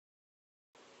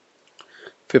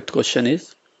Fifth question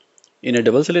is, in a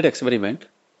double slit experiment,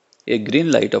 a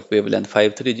green light of wavelength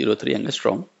 5303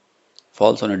 angstrom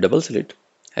falls on a double slit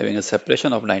having a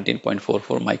separation of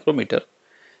 19.44 micrometer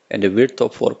and a width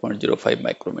of 4.05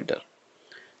 micrometer.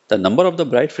 The number of the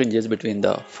bright fringes between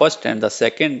the first and the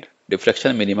second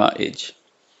diffraction minima is.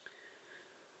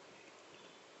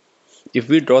 If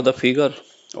we draw the figure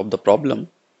of the problem,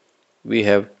 we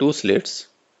have two slits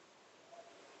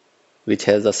which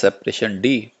has a separation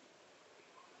d,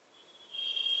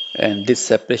 and this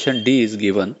separation d is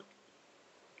given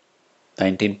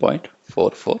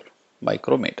 19.44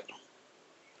 micrometer,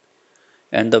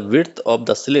 and the width of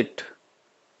the slit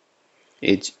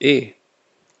is a,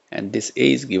 and this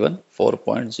a is given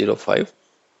 4.05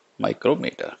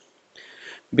 micrometer.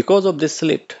 Because of this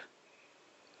slit,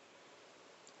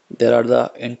 there are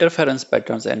the interference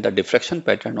patterns and the diffraction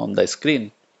pattern on the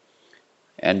screen,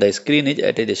 and the screen is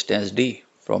at a distance d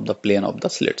from the plane of the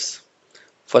slits.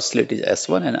 First slit is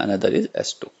S1 and another is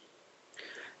S2,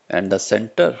 and the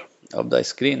center of the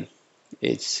screen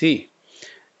is C,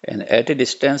 and at a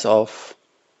distance of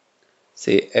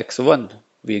say x1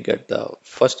 we get the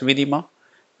first minima,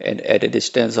 and at a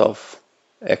distance of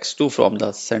x2 from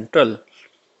the central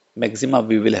maxima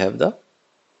we will have the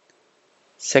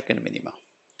second minima.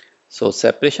 So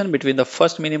separation between the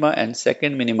first minima and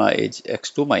second minima is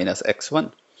x2 minus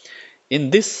x1. In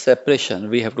this separation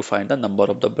we have to find the number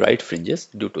of the bright fringes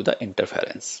due to the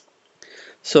interference.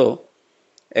 So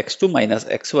x2 minus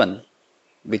x1,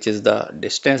 which is the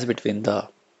distance between the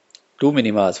two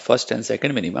minimas, first and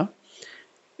second minima,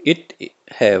 it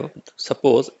have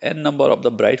suppose n number of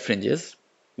the bright fringes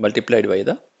multiplied by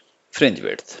the fringe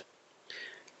width.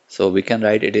 So we can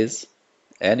write it is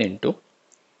n into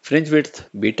fringe width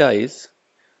beta is,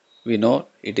 we know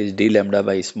it is d lambda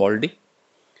by small d.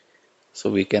 So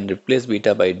we can replace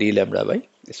beta by d lambda by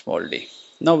small d.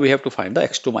 Now we have to find the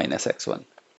x2 minus x1.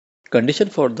 Condition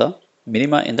for the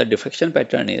minima in the diffraction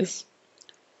pattern is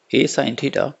a sin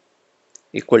theta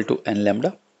equal to n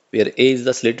lambda, where a is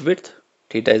the slit width,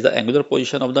 theta is the angular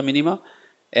position of the minima,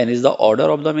 n is the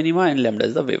order of the minima, and lambda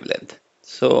is the wavelength.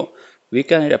 So we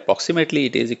can write approximately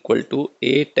it is equal to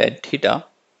a tan theta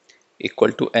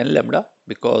equal to n lambda,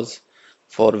 because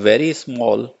for very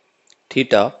small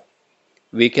theta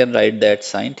we can write that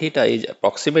sin theta is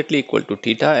approximately equal to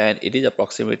theta and it is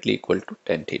approximately equal to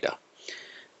tan theta.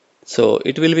 So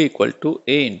it will be equal to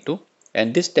a into,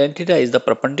 and this tan theta is the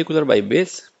perpendicular by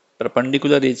base.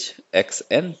 Perpendicular is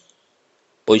xn,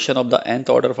 position of the nth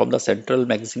order from the central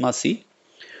maxima C,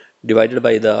 divided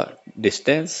by the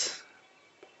distance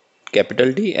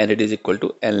capital D, and it is equal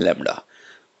to n lambda,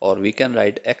 or we can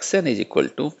write xn is equal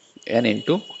to n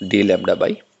into d lambda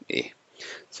by a.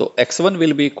 So x1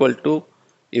 will be equal to,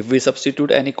 if we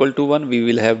substitute n equal to 1 we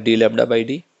will have d lambda by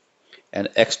d, and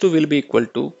x2 will be equal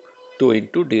to 2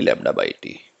 into d lambda by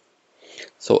t.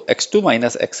 So x2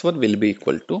 minus x1 will be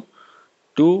equal to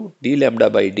 2 d lambda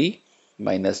by d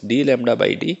minus d lambda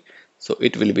by d. So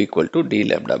it will be equal to d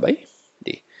lambda by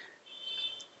d.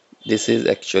 This is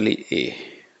actually a.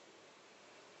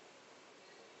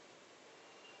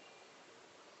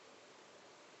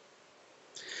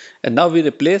 And now we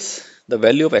replace the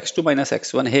value of x2 minus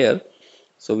x1 here.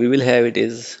 So we will have it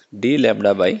is d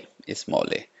lambda by small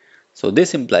a. So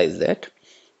this implies that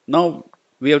now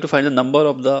we have to find the number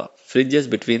of the fringes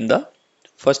between the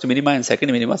first minima and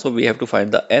second minima. So we have to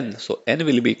find the n. So n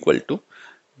will be equal to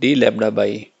d lambda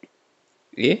by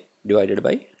a divided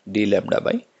by d lambda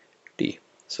by t.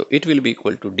 So it will be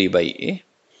equal to d by a.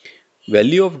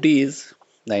 Value of d is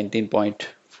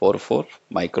 19.44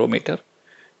 micrometer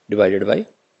divided by,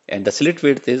 and the slit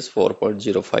width is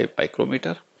 4.05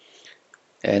 micrometer,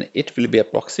 and it will be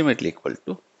approximately equal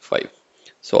to 5.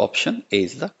 So option A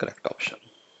is the correct option.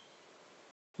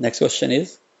 Next question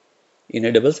is, in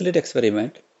a double slit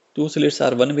experiment, two slits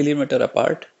are 1 millimeter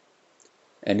apart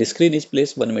and the screen is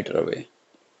placed 1 meter away.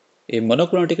 A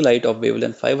monochromatic light of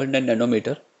wavelength 500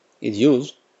 nanometer is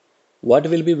used. What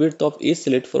will be width of each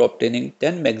slit for obtaining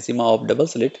 10 maxima of double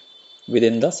slit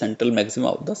within the central maxima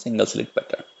of the single slit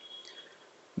pattern?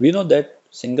 We know that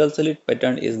single slit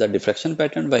pattern is the diffraction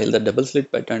pattern, while the double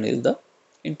slit pattern is the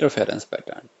interference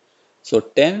pattern. So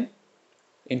 10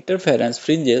 interference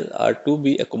fringes are to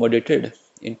be accommodated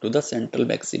into the central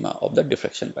maxima of the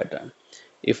diffraction pattern.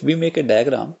 If we make a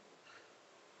diagram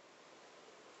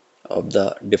of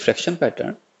the diffraction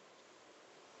pattern,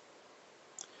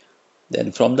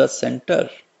 then from the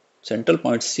central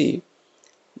point C,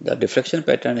 the diffraction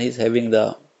pattern is having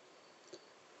the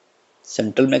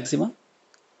central maxima,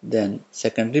 then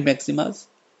secondary maximas,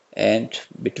 and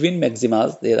between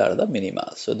maximas there are the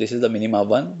minima. So this is the minima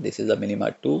 1, this is the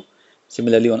minima 2,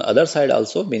 Similarly, on other side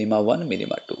also minima 1,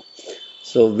 minima 2.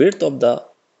 So width of the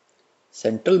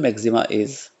central maxima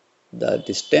is the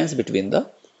distance between the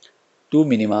two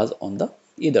minimas on the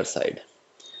either side.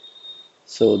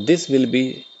 So this will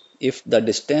be, if the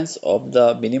distance of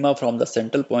the minima from the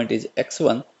central point is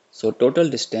x1, so total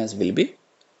distance will be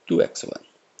 2x1.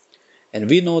 And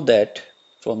we know that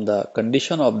from the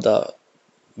condition of the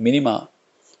minima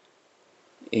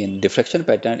in diffraction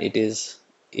pattern, it is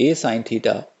a sine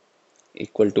theta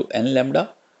equal to n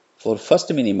lambda. For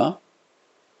first minima,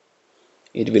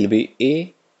 it will be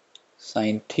a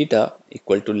sine theta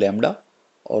equal to lambda,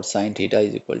 or sine theta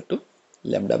is equal to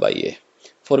lambda by a.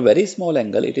 For very small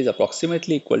angle, it is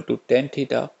approximately equal to tan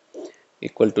theta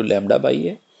equal to lambda by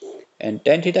a, and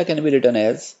tan theta can be written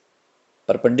as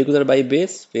perpendicular by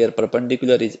base, where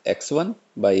perpendicular is x1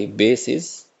 by base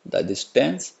is the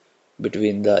distance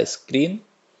between the screen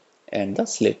and the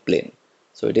slit plane.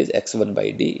 So it is x1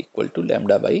 by d equal to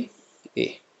lambda by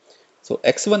a. So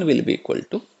x1 will be equal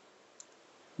to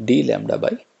d lambda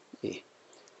by a.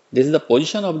 This is the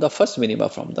position of the first minima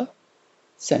from the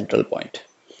central point.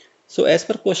 So as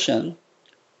per question,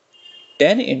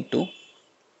 tan into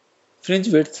fringe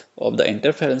width of the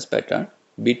interference pattern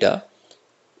beta,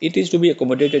 it is to be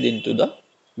accommodated into the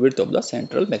width of the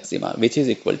central maxima, which is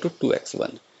equal to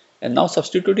 2x1. And now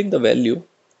substituting the value,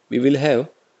 we will have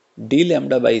d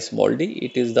lambda by small d,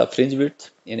 it is the fringe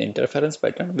width in interference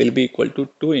pattern, will be equal to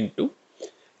 2 into,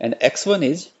 and x1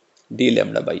 is d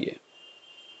lambda by a.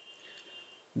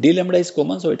 D lambda is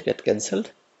common, so it gets cancelled.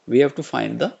 We have to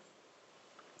find the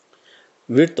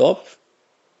width of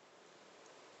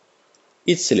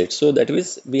each slit. So that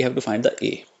means we have to find the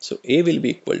A. So A will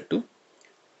be equal to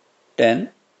 10,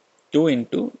 2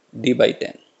 into D by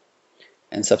 10.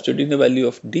 And substituting the value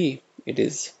of D, it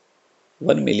is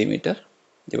 1 millimeter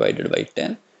divided by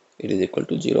 10. It is equal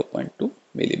to 0.2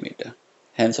 millimeter.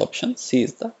 Hence option C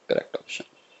is the correct option.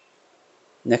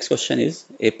 Next question is,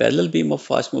 a parallel beam of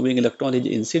fast moving electron is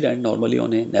incident normally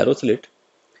on a narrow slit.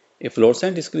 A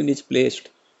fluorescent screen is placed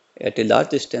at a large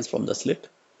distance from the slit.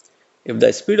 If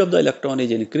the speed of the electron is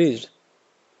increased,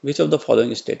 which of the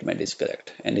following statement is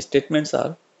correct? And statements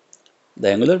are,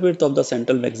 the angular width of the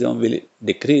central maximum will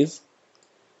decrease,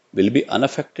 will be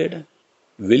unaffected,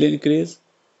 will increase,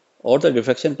 or the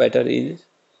diffraction pattern is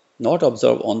not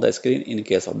observed on the screen in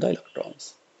case of the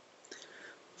electrons.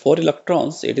 For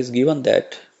electrons, it is given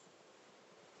that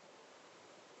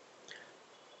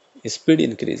speed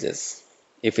increases.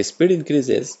 If speed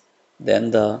increases,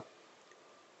 then the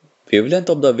wavelength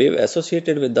of the wave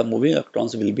associated with the moving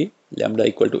electrons will be lambda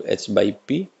equal to h by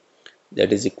p,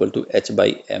 that is equal to h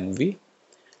by mv.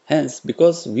 Hence,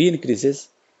 because v increases,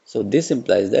 so this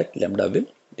implies that lambda will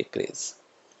decrease.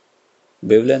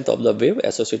 Wavelength of the wave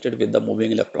associated with the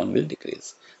moving electron will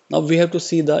decrease. Now we have to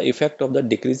see the effect of the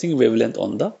decreasing wavelength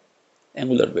on the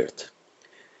angular width.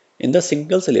 In the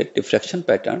single slit diffraction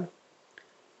pattern,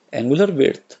 angular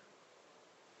width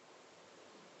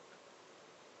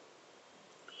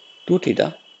 2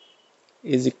 theta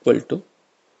is equal to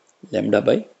lambda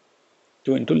by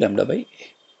 2 into lambda by a.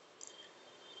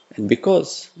 And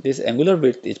because this angular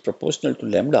width is proportional to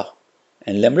lambda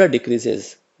and lambda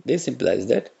decreases, this implies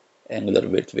that angular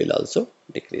width will also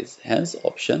decrease. Hence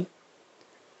option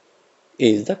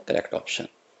A is the correct option.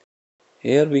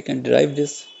 Here we can derive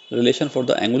this relation for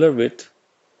the angular width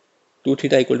 2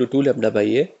 theta equal to 2 lambda by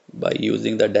a by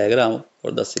using the diagram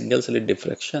for the single slit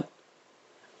diffraction.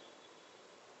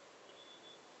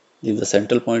 In the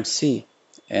central point C,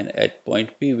 and at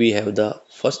point P we have the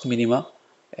first minima,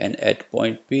 and at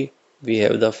point P we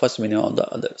have the first minima on the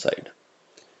other side.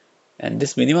 And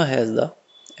this minima has the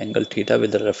angle theta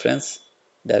with the reference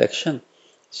direction.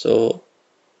 So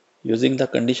using the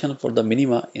condition for the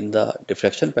minima in the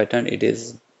diffraction pattern, it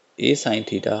is a sine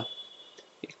theta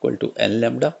equal to n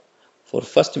lambda. For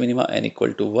first minima n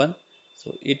equal to 1,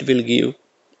 so it will give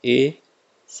a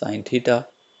sine theta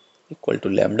equal to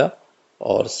lambda,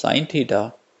 or sine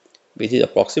theta, which is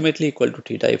approximately equal to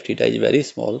theta if theta is very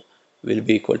small, will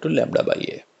be equal to lambda by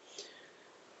a.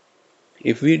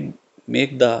 If we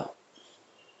make the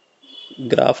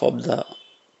graph of the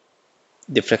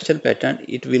diffraction pattern,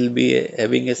 it will be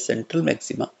having a central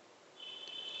maxima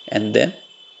and then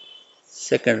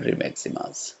secondary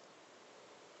maximas,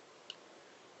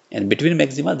 and between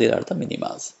maxima there are the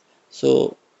minimas.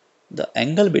 So the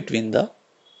angle between the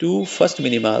two first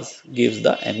minimas gives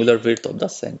the angular width of the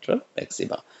central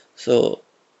maxima. So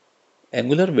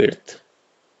angular width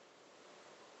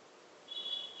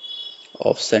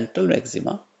of central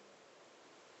maxima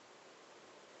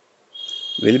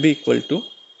will be equal to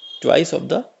twice of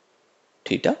the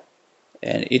theta,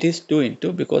 and it is 2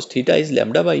 into, because theta is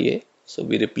lambda by a, So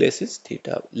we replace this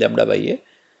theta lambda by A.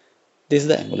 This is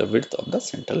the angular width of the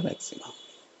central maxima.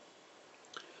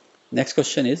 Next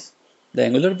question is, the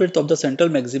angular width of the central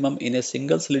maximum in a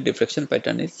single slit diffraction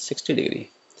pattern is 60 degree.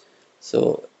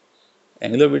 So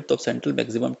angular width of central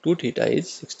maximum 2 theta is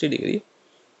 60 degree.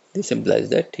 This implies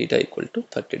that theta equal to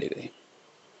 30 degree.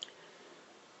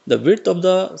 The width of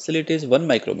the slit is 1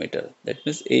 micrometer. That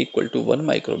means A equal to 1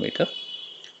 micrometer.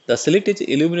 The slit is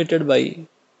illuminated by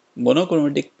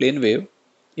monochromatic plane wave.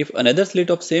 If another slit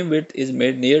of same width is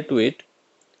made near to it,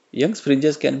 Young's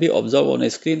fringes can be observed on a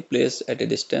screen placed at a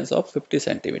distance of 50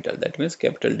 cm. That means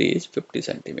capital D is 50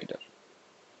 cm.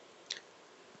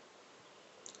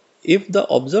 If the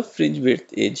observed fringe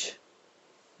width is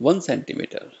 1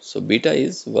 cm, so beta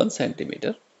is 1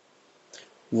 cm,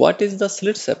 what is the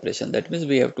slit separation? That means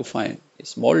we have to find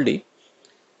small d,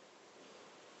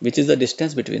 which is the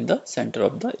distance between the center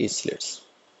of the each slits.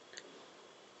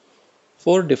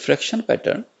 For diffraction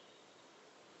pattern,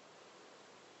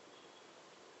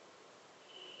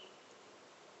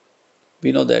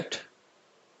 we know that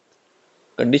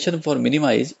condition for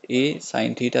minima is A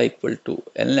sin theta equal to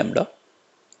n lambda.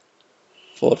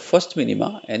 For first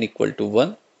minima, n equal to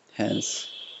 1,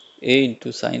 hence A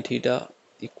into sin theta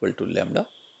equal to lambda.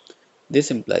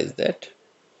 This implies that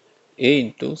A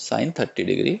into sin 30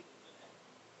 degree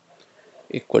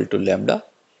equal to lambda,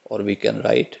 or we can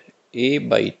write A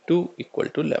by 2 equal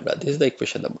to lambda. This is the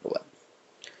equation number 1.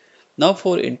 Now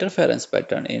for interference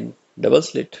pattern in double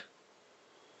slit,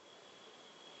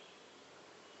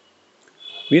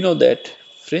 we know that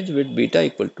fringe width beta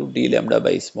equal to d lambda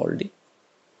by small d.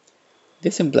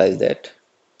 This implies that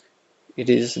it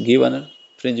is given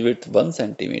fringe width 1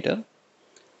 centimeter,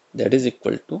 that is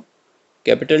equal to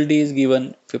capital D is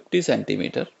given 50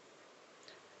 centimeter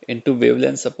into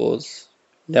wavelength, suppose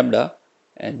lambda,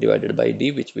 and divided by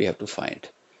d, which we have to find.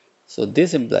 So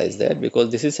this implies that because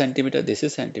this is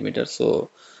centimeter, so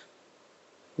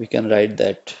we can write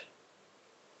that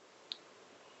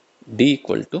d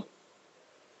equal to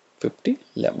 50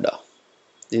 lambda.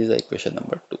 This is the equation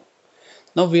number 2.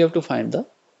 Now we have to find the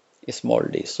small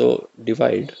d. So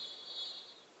divide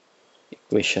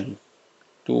equation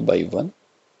 2 by 1.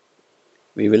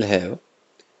 We will have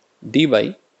d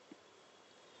by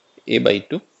a by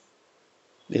 2.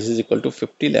 This is equal to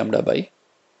 50 lambda by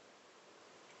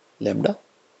lambda.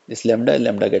 This lambda and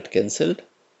lambda get cancelled.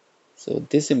 So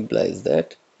this implies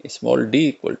that small d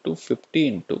equal to 50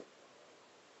 into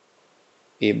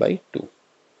a by 2.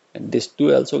 And this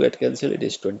 2 also get cancelled. It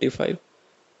is 25.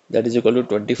 That is equal to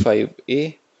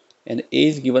 25a. And a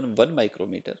is given 1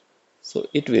 micrometer. So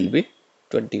it will be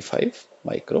 25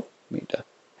 micrometer.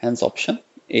 Hence option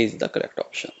A is the correct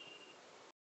option.